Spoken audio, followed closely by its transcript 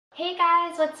Hey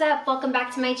guys, what's up? Welcome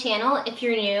back to my channel. If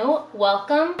you're new,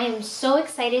 welcome. I am so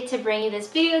excited to bring you this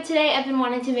video today. I've been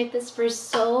wanting to make this for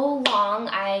so long.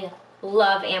 I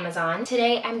love Amazon.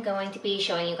 Today I'm going to be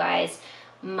showing you guys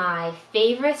my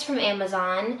favorites from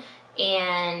Amazon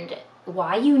and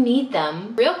why you need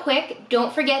them. Real quick,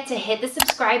 don't forget to hit the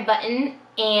subscribe button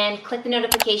and click the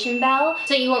notification bell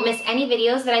so you won't miss any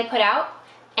videos that I put out.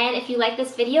 And if you like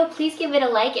this video, please give it a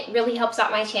like. It really helps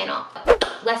out my channel.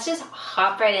 Let's just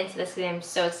hop right into this because I'm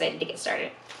so excited to get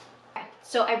started. Okay,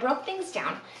 so I broke things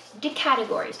down into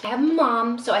categories. I have a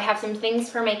mom, so I have some things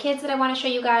for my kids that I want to show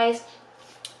you guys.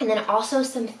 And then also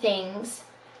some things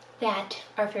that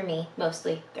are for me,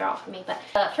 mostly. They're all for me. But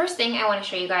the first thing I want to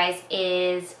show you guys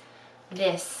is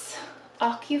this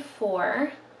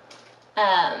Aquaphor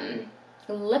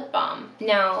lip balm.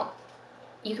 Now,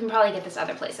 you can probably get this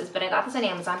other places, but I got this on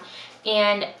Amazon,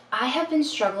 and I have been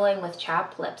struggling with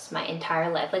chapped lips my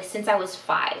entire life. Like since I was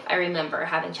 5, I remember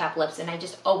having chapped lips, and I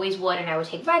just always would, and I would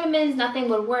take vitamins, nothing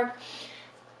would work.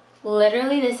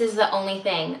 Literally, this is the only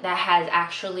thing that has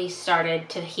actually started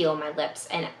to heal my lips,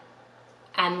 and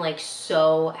I'm like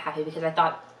so happy because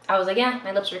I was like, yeah,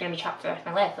 my lips are gonna be chapped for the rest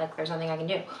of my life. Like there's nothing I can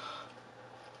do.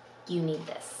 You need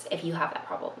this if you have that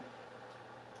problem.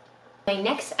 My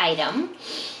next item,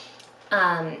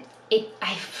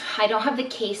 I don't have the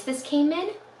case this came in,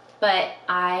 but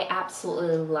I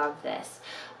absolutely love this.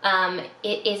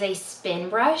 It is a spin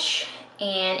brush,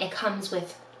 and it comes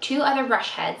with 2 other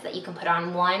brush heads that you can put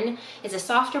on. One is a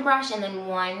softer brush, and then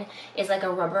one is like a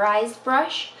rubberized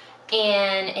brush.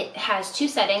 And it has 2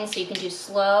 settings, so you can do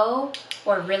slow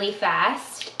or really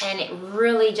fast, and it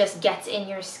really just gets in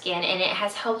your skin, and it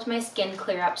has helped my skin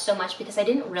clear up so much because I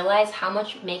didn't realize how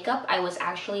much makeup I was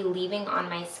actually leaving on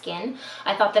my skin.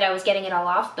 I thought that I was getting it all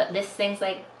off, but this thing's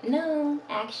like, no,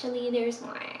 actually there's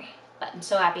more. But I'm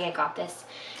so happy I got this,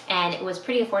 and it was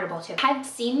pretty affordable too. I've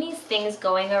seen these things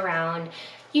going around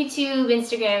YouTube,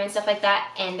 Instagram, and stuff like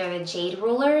that, and they're the jade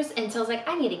rollers, and so I was like,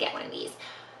 I need to get one of these.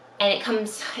 And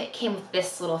it came with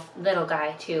this little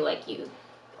guy too, like you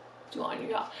do on your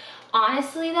jaw.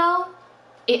 Honestly though,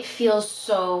 it feels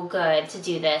so good to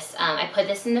do this. I put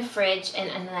this in the fridge, and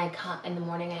then I come in the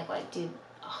morning and I go like, dude,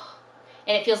 oh.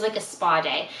 And it feels like a spa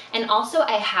day. And also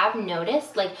I have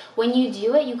noticed, like when you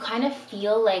do it, you kind of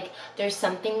feel like there's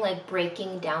something like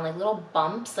breaking down, like little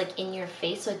bumps like in your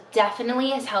face. So it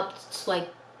definitely has helped, like,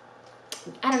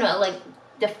 I don't know, like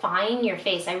define your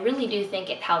face. I really do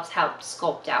think it help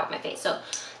sculpt out my face. So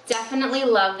definitely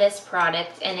love this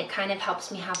product, and it kind of helps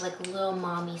me have like a little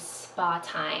mommy spa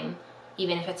time,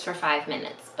 even if it's for 5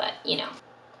 minutes. But you know,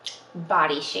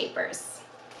 body shapers.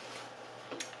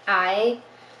 I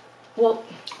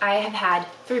have had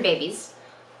 3 babies.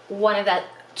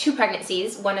 2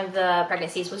 pregnancies. One of the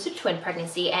pregnancies was a twin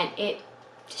pregnancy, and it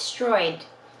destroyed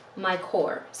my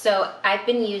core. So I've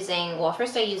been using, well,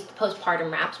 first I used the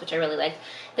postpartum wraps, which I really liked.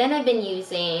 Then I've been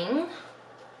using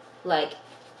like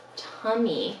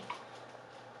tummy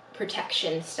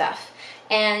protection stuff.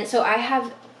 And so I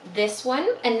have this one,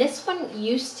 and this one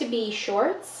used to be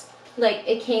shorts. Like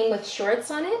it came with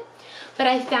shorts on it, but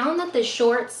I found that the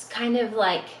shorts kind of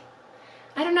like,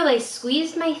 I don't know, they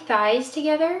squeezed my thighs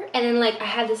together, and then like I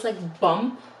had this like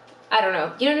bump. I don't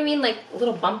know, you know what I mean? Like a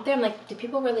little bump there. I'm like, do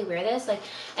people really wear this? Like,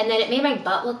 and then it made my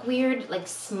butt look weird, like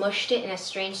smushed it in a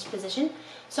strange position.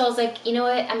 So I was like, you know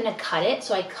what? I'm gonna cut it.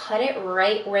 So I cut it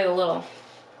right where the little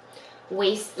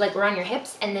waist, like around your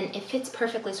hips, and then it fits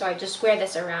perfectly. So I just wear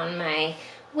this around my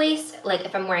waist, like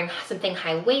if I'm wearing something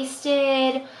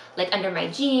high-waisted, like under my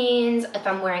jeans. If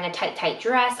I'm wearing a tight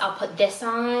dress, It put this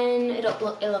on. It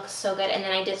looks so good. And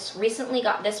then I just recently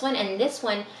got this one, and this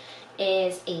one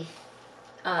is a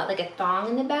like a thong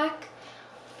in the back.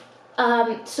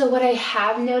 So what I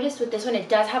have noticed with this one, it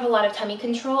does have a lot of tummy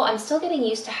control. I'm still getting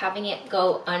used to having it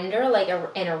go under, like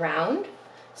and around.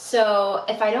 So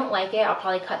if I don't like it, I'll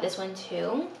probably cut this one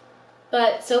too.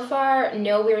 But so far,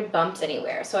 no weird bumps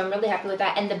anywhere. So I'm really happy with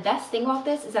that. And the best thing about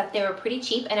this is that they were pretty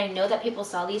cheap. And I know that people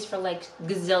sell these for like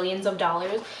gazillions of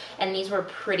dollars, and these were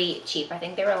pretty cheap. I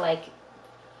think they were like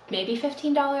maybe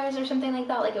 $15 or something like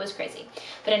that. Like it was crazy.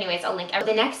 But anyways, I'll link.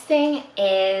 The next thing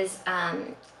is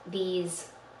these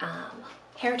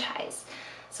hair ties.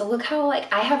 So look how,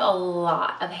 like, I have a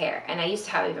lot of hair, and I used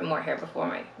to have even more hair before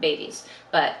my babies,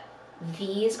 but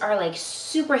these are like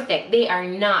super thick. They are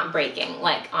not breaking,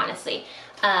 like honestly.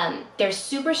 They're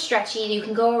super stretchy. You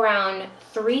can go around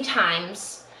 3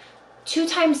 times. 2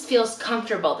 times feels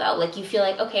comfortable though. Like you feel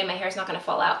like, okay, my hair's not gonna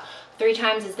fall out. 3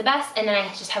 times is the best, and then I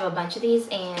just have a bunch of these,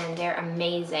 and they're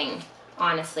amazing,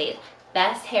 honestly.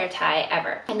 Best hair tie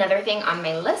ever. Another thing on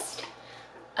my list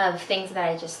of things that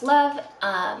I just love,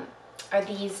 are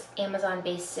these Amazon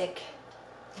Basic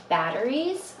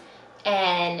batteries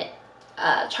and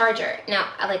charger. Now,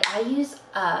 like, I use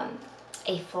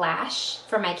a flash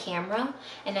for my camera,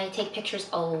 and I take pictures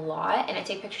a lot, and I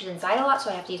take pictures inside a lot,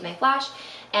 so I have to use my flash.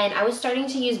 And I was starting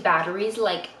to use batteries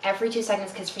like every 2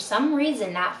 seconds, because for some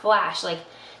reason that flash like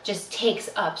just takes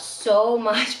up so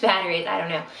much batteries. I don't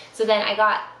know. So then I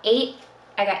got 8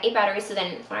 batteries, so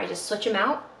then when I just switch them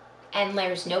out, and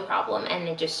there's no problem, and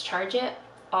then just charge it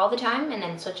all the time and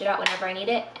then switch it out whenever I need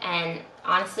it. And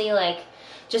honestly, like,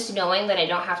 just knowing that I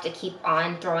don't have to keep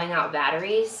on throwing out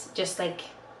batteries just like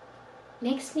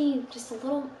makes me just a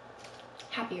little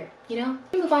happier, you know?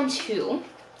 Move on to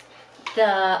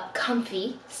the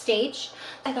comfy stage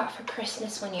I got for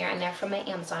Christmas one year, and they're from my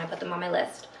Amazon. I put them on my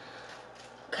list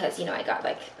because, you know, I got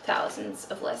like thousands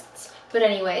of lists. But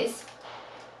anyways,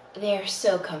 they're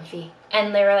so comfy,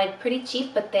 and they were like pretty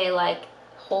cheap, but they like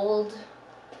hold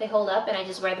up, and I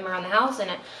just wear them around the house and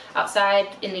outside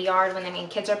in the yard when, I mean,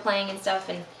 kids are playing and stuff,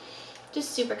 and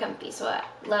just super comfy. So I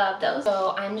love those.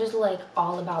 So I'm just like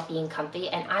all about being comfy,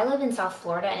 and I live in South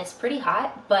Florida and it's pretty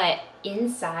hot, but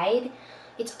inside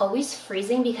it's always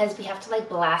freezing because we have to like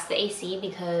blast the AC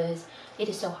because it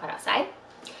is so hot outside.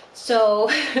 So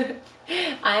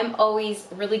I'm always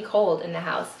really cold in the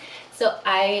house. So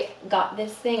I got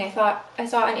this thing. I saw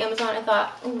it on Amazon. I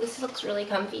thought, oh, this looks really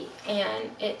comfy,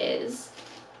 and it is.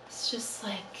 It's just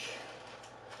like,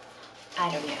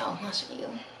 I don't know, I'll show you.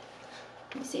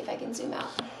 Let me see if I can zoom out.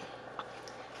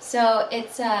 So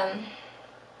it's,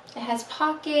 it has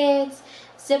pockets,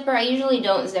 zipper. I usually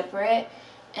don't zipper it,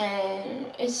 and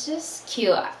it's just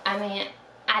cute. I mean,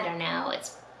 I don't know,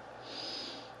 it's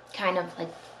kind of like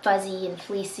fuzzy and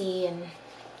fleecy, and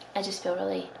I just feel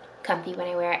really comfy when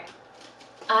I wear it.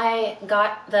 I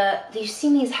got you've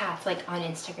seen these hats like on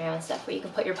Instagram and stuff where you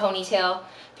can put your ponytail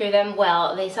through them.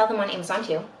 Well, they sell them on Amazon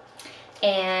too,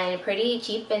 and pretty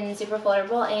cheap and super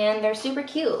affordable, and they're super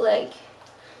cute. Like,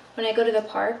 when I go to the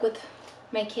park with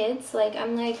my kids, like,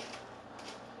 I'm like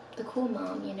the cool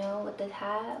mom, you know, with the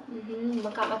hat.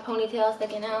 I got my ponytail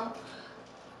sticking out.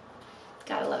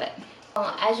 Gotta love it.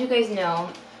 As you guys know,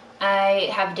 I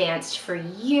have danced for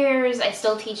years. I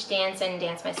still teach dance and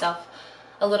dance myself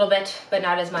a little bit, but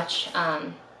not as much.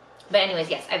 But anyways,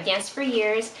 yes, I've danced for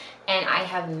years, and I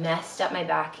have messed up my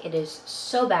back. It is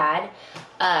so bad.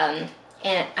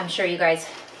 And I'm sure you guys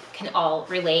can all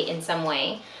relate in some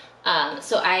way.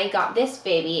 So I got this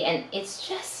baby, and it's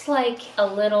just like a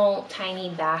little tiny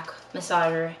back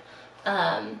massager,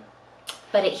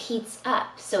 but it heats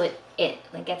up, so it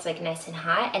like gets like nice and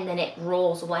hot, and then it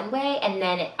rolls one way, and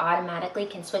then it automatically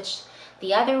can switch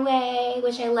the other way,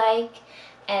 which I like.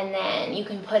 And then you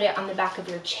can put it on the back of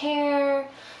your chair.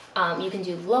 You can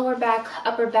do lower back,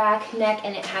 upper back, neck,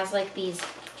 and it has like these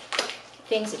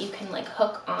things that you can like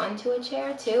hook onto a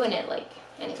chair too, and it like,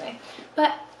 anyway.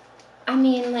 But I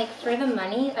mean, like, for the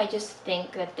money, I just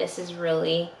think that this is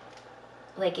really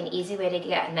like an easy way to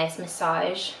get a nice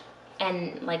massage,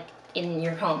 and like in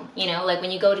your home, you know, like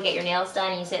when you go to get your nails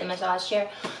done and you sit in a massage chair,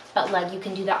 but like you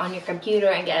can do that on your computer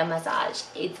and get a massage.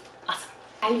 It's awesome.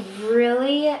 I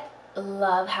really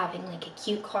love having like a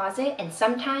cute closet, and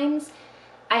sometimes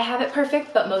I have it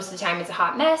perfect, but most of the time it's a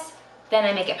hot mess. Then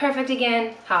I make it perfect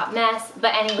again, hot mess.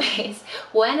 But anyways,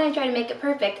 when I try to make it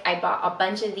perfect, I bought a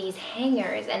bunch of these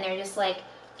hangers, and they're just like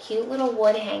cute little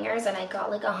wood hangers, and I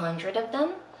got like 100 of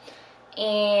them,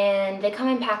 and they come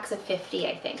in packs of 50,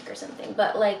 I think, or something.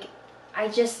 But like, I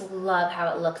just love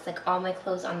how it looks, like all my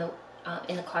clothes on the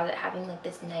in the closet having like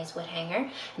this nice wood hanger,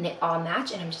 and they all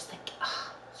match, and I'm just like,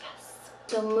 oh, yes.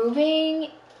 So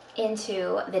moving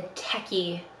into the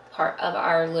techie part of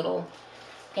our little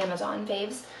Amazon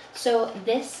faves. So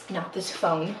this, not this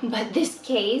phone, but this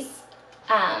case,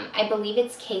 I believe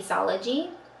it's Caseology.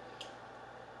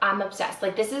 I'm obsessed.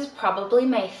 Like, this is probably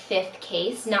my 5th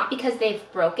case, not because they've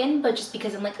broken, but just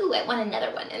because I'm like, ooh, I want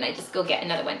another one, and I just go get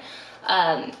another one.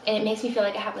 And it makes me feel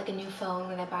like I have like a new phone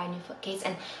when I buy a new case.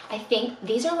 And I think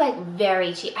these are like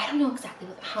very cheap. I don't know exactly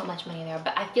how much money they are,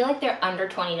 but I feel like they're under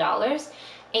 $20.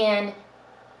 And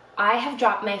I have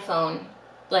dropped my phone,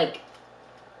 like,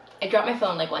 I drop my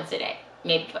phone like once a day,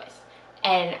 maybe twice.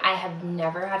 And I have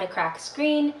never had a cracked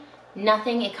screen,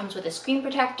 nothing. It comes with a screen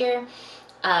protector.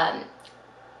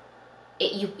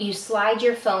 You slide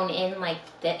your phone in like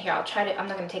that. Here, I'll try to, I'm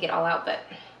not gonna take it all out, but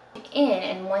in,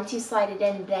 and once you slide it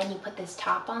in, then you put this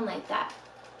top on like that,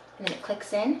 and then it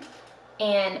clicks in,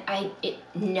 and it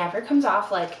never comes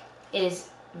off. Like, it is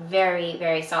very,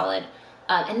 very solid.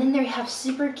 And then they have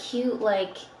super cute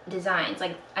like designs.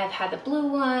 Like, I've had the blue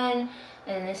one,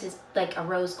 and this is like a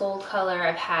rose gold color.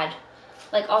 I've had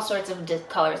like all sorts of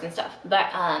colors and stuff,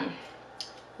 but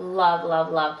love,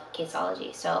 love, love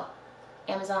Caseology. So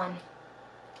Amazon.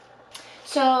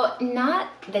 So not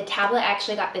the tablet, I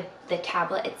actually got the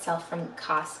tablet itself from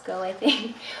Costco, I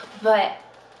think. But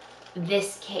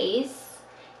this case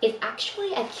is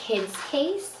actually a kid's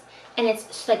case, and it's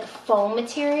just like foam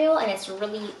material, and it's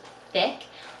really thick.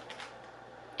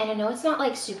 And I know it's not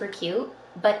like super cute,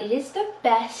 but it is the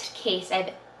best case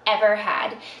I've ever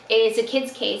had. It is a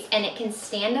kid's case, and it can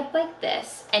stand up like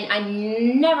this, and I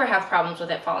never have problems with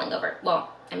it falling over.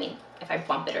 Well, I mean, if I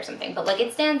bump it or something, but like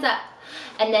it stands up,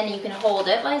 and then you can hold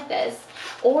it like this,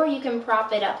 or you can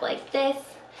prop it up like this.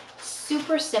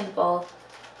 Super simple.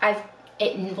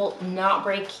 It will not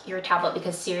break your tablet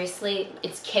because seriously,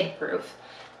 it's kid proof.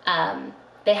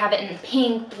 They have it in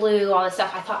pink, blue, all this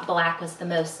stuff. I thought black was the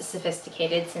most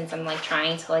sophisticated since I'm like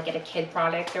trying to like get a kid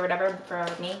product or whatever for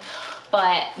me.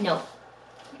 But no,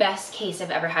 best case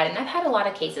I've ever had. And I've had a lot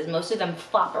of cases. Most of them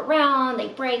flop around, they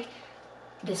break.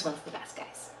 This one's the best,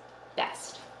 guys.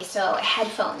 Best. So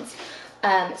headphones.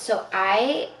 So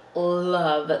I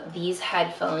love these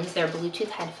headphones. They're Bluetooth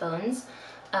headphones.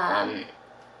 And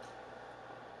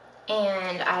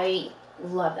I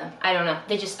love them. I don't know.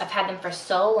 I've had them for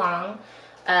so long.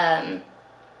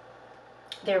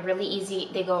 They're really easy.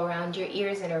 They go around your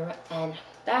ears and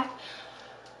back.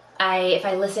 If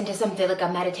I listen to something like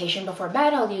a meditation before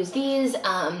bed, I'll use these.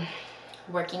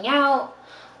 Working out,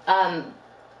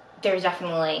 there's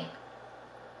definitely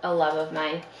a love of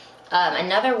mine.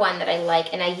 Another one that I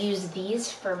like, and I use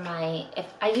these for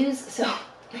so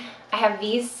I have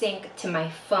these synced to my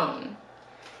phone,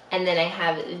 and then I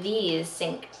have these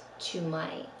synced to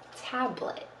my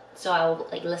tablet. So I'll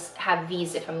like have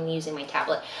these if I'm using my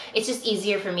tablet. It's just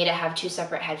easier for me to have two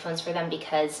separate headphones for them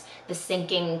because the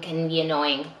syncing can be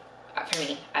annoying for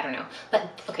me. I don't know.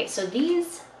 But okay, so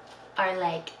these are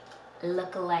like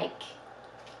look-alike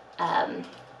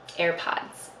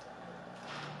AirPods,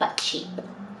 but cheap.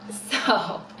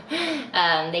 So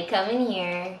they come in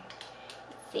here.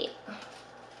 Let's see.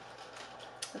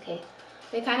 Okay.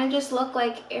 They kind of just look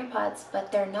like AirPods,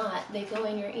 but they're not. They go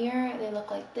in your ear, they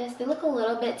look like this. They look a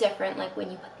little bit different like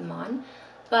when you put them on,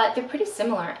 but they're pretty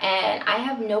similar, and I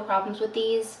have no problems with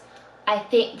these. I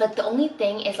think like the only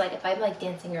thing is like if I'm like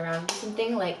dancing around or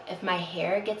something, like if my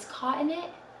hair gets caught in it,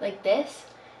 like this,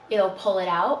 it'll pull it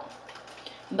out.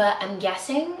 But I'm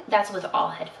guessing that's with all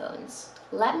headphones.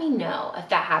 Let me know if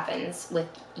that happens with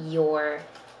your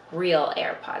real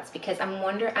AirPods, because I'm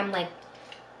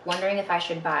wondering if I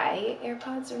should buy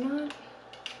AirPods or not.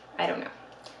 I don't know.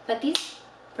 But these,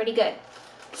 pretty good.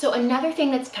 So another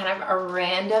thing that's kind of a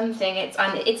random thing, it's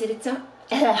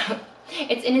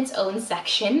in its own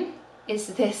section, is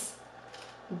this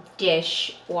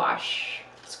dish wash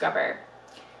scrubber.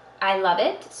 I love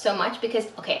it so much because,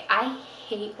 okay, I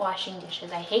hate washing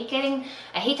dishes. I hate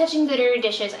touching the dirty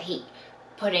dishes. I hate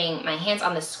putting my hands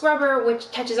on the scrubber,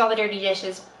 which touches all the dirty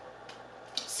dishes.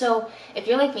 So if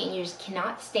you're like me and you just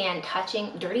cannot stand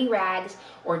touching dirty rags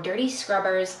or dirty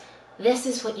scrubbers, this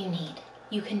is what you need.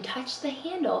 You can touch the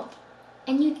handle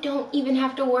and you don't even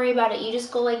have to worry about it. You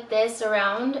just go like this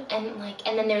around and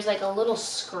then there's like a little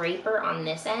scraper on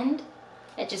this end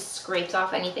that just scrapes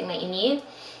off anything that you need.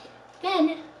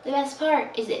 Then the best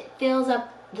part is it fills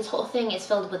up, this whole thing is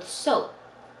filled with soap.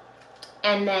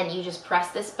 And then you just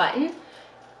press this button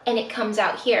and it comes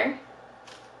out here.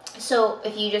 So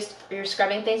if you're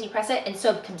scrubbing things, you press it and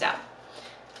soap comes out.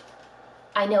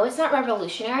 I know it's not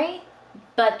revolutionary,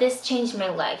 but this changed my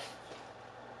life.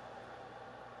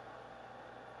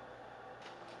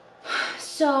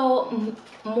 So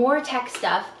more tech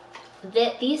stuff,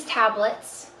 these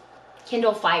tablets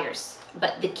kindle fires,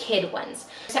 but the kid ones,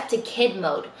 set to kid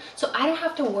mode. So I don't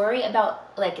have to worry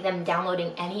about like them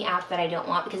downloading any app that I don't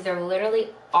want because they're literally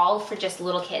all for just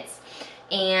little kids.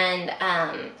 And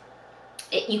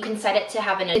you can set it to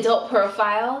have an adult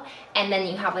profile, and then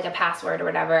you have like a password or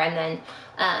whatever, and then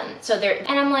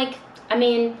I'm like, I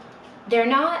mean, they're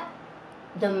not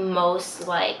the most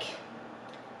like,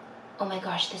 oh my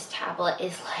gosh, this tablet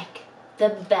is like the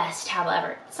best tablet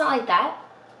ever. It's not like that,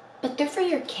 but they're for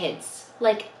your kids.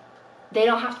 Like, they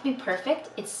don't have to be perfect.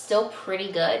 It's still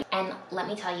pretty good. And let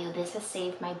me tell you, this has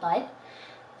saved my butt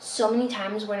so many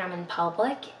times when I'm in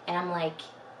public and I'm like,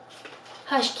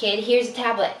 hush kid, here's a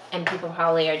tablet. And people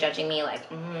probably are judging me like,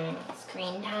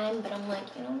 screen time. But I'm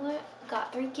like, you know what?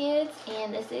 Got 3 kids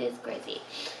and this is crazy.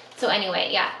 So anyway,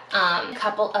 yeah, a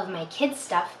couple of my kids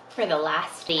stuff for the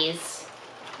last days.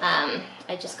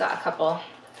 I just got a couple,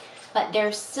 but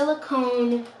they're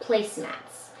silicone placemats.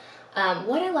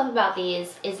 What I love about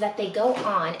these is that they go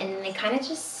on and then they kind of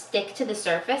just stick to the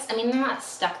surface. I mean, they're not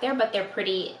stuck there, but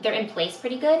they're in place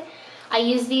pretty good. I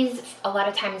use these a lot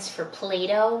of times for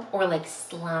Play-Doh or like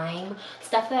slime,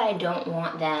 stuff that I don't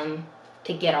want them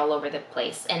to get all over the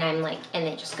place. And I'm like, and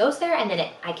it just goes there, and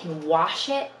then I can wash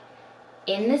it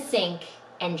in the sink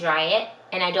and dry it,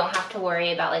 and I don't have to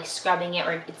worry about like scrubbing it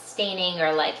or it's staining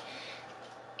or like,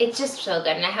 it's just so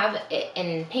good. And I have it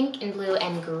in pink and blue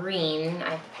and green.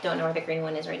 I don't know where the green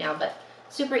one is right now, but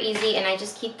super easy. And I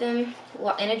just keep them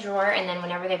in a drawer, and then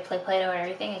whenever they play Play-Doh or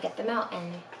everything, I get them out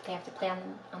and they have to play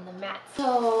on the mat.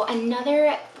 So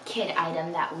another kid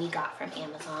item that we got from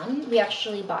Amazon, we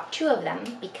actually bought 2 of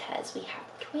them because we have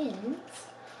twins,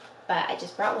 but I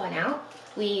just brought one out.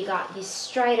 We got the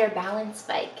Strider balance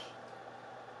bike.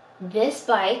 This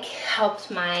bike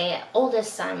helped my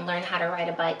oldest son learn how to ride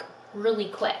a bike really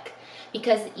quick,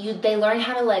 because they learn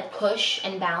how to like push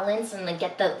and balance and like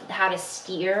get how to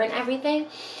steer and everything.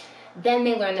 Then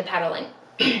they learn the pedaling.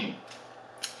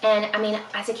 And I mean,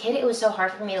 as a kid, it was so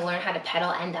hard for me to learn how to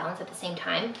pedal and balance at the same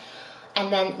time.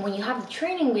 And then when you have the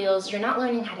training wheels, you're not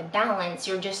learning how to balance,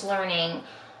 you're just learning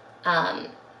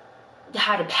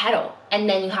how to pedal, and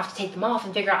then you have to take them off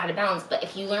and figure out how to balance. But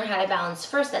if you learn how to balance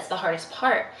first, that's the hardest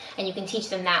part, and you can teach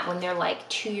them that when they're like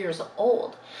 2 years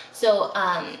old. So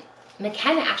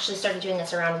McKenna actually started doing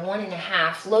this around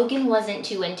 1.5. Logan wasn't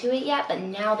too into it yet, but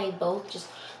now they both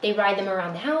they ride them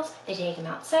around the house, they take them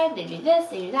outside, they do this,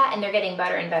 they do that, and they're getting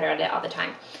better and better at it all the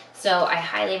time. So I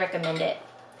highly recommend it.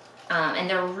 And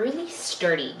they're really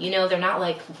sturdy, you know, they're not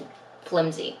like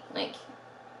flimsy, like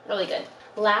really good.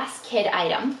 Last kid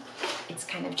item, it's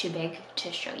kind of too big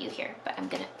to show you here, but I'm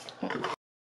gonna.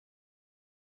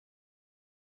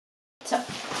 So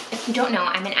if you don't know,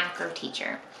 I'm an acro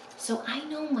teacher, so I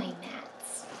know my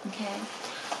mats, okay?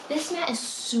 This mat is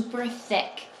super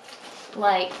thick,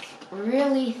 like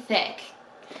really thick,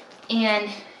 and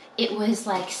it was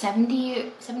like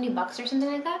 70 bucks or something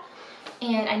like that.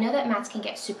 And I know that mats can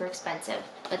get super expensive,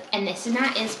 and this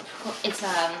mat is, it's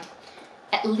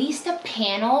at least a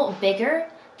panel bigger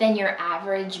than your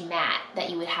average mat that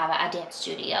you would have at a dance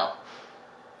studio.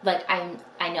 Like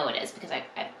I know it is because I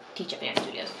teach at dance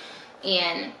studios,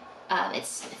 and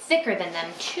it's thicker than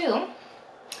them too.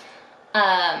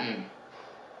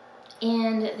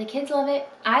 And the kids love it,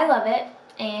 I love it,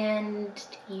 and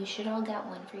you should all get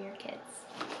one for your kids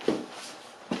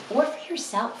or for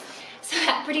yourself. So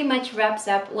that pretty much wraps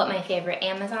up what my favorite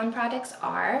Amazon products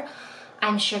are.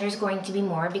 I'm sure there's going to be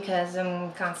more because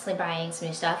I'm constantly buying some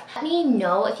new stuff. Let me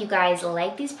know if you guys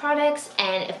like these products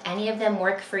and if any of them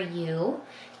work for you,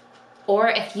 or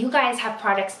if you guys have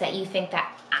products that you think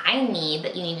that I need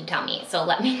that you need to tell me. So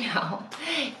let me know,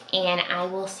 and I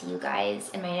will see you guys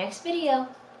in my next video.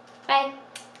 Bye.